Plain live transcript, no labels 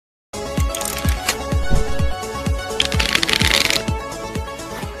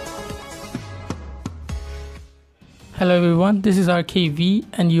Hello everyone, this is RKV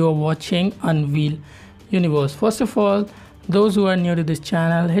and you are watching Unveil Universe. First of all, those who are new to this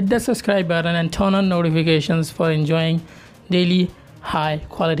channel, hit the subscribe button and turn on notifications for enjoying daily high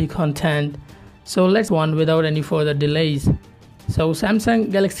quality content. So let's go on without any further delays. So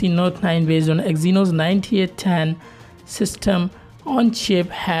Samsung Galaxy Note 9 based on Exynos 9810 system on chip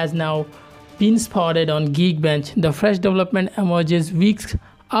has now been spotted on Geekbench. The fresh development emerges weeks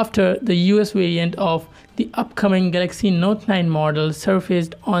after the US variant of the upcoming Galaxy Note 9 model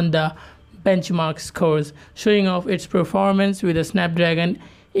surfaced on the benchmark scores, showing off its performance with a Snapdragon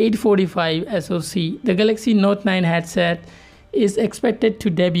 845 SoC. The Galaxy Note 9 headset is expected to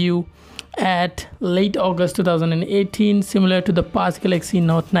debut at late August 2018, similar to the past Galaxy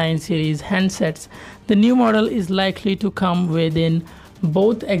Note 9 series handsets. The new model is likely to come within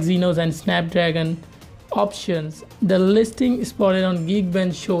both Exynos and Snapdragon options. The listing spotted on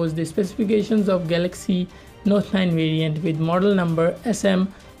Geekbench shows the specifications of Galaxy Note 9 variant with model number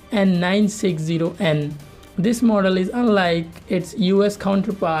SM-N960N. This model is unlike its US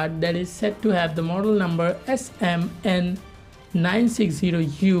counterpart that is said to have the model number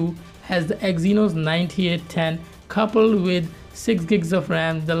SM-N960U, has the Exynos 9810 coupled with 6 gigs of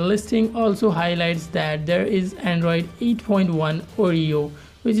RAM. The listing also highlights that there is Android 8.1 Oreo,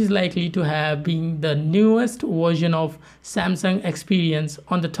 which is likely to have been the newest version of Samsung experience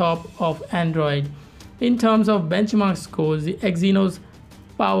on the top of Android. In terms of benchmark scores, the Exynos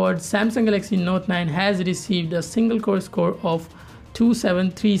powered Samsung Galaxy Note 9 has received a single core score of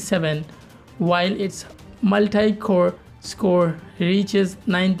 2737, while its multi-core score reaches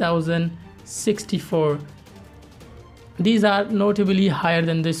 9064. These are notably higher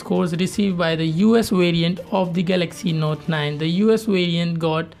than the scores received by the US variant of the Galaxy Note 9. The US variant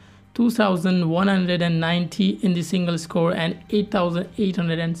got 2190 in the single score and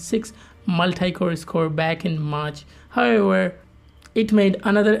 8806 multi-core score back in March. However, it made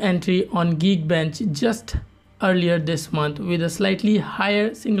another entry on Geekbench just earlier this month with a slightly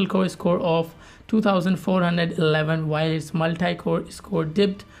higher single core score of 2411, while its multi-core score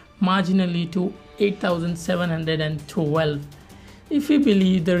dipped marginally to 8712. If we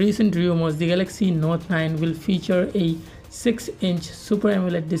believe the recent rumors, the Galaxy Note 9 will feature a 6-inch Super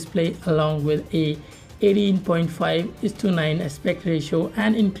AMOLED display along with a 18.5:9 aspect ratio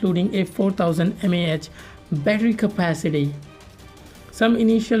and including a 4000 mAh battery capacity. Some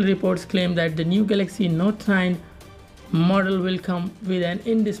initial reports claim that the new Galaxy Note 9 model will come with an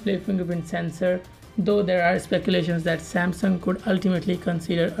in-display fingerprint sensor, though there are speculations that Samsung could ultimately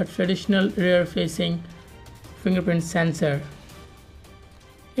consider a traditional rear-facing fingerprint sensor.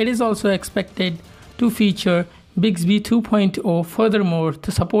 It is also expected to feature Bixby 2.0. Furthermore,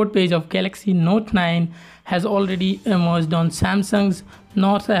 the support page of Galaxy Note 9 has already emerged on Samsung's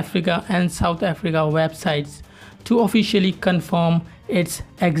North Africa and South Africa websites to officially confirm its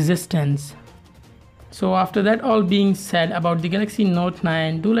existence. So after that all being said about the Galaxy Note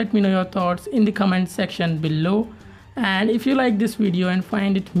 9, do let me know your thoughts in the comment section below. And if you like this video and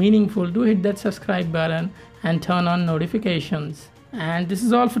find it meaningful, do hit that subscribe button and turn on notifications. And this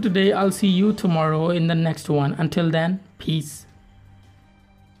is all for today. I'll see you tomorrow in the next one. Until then, peace.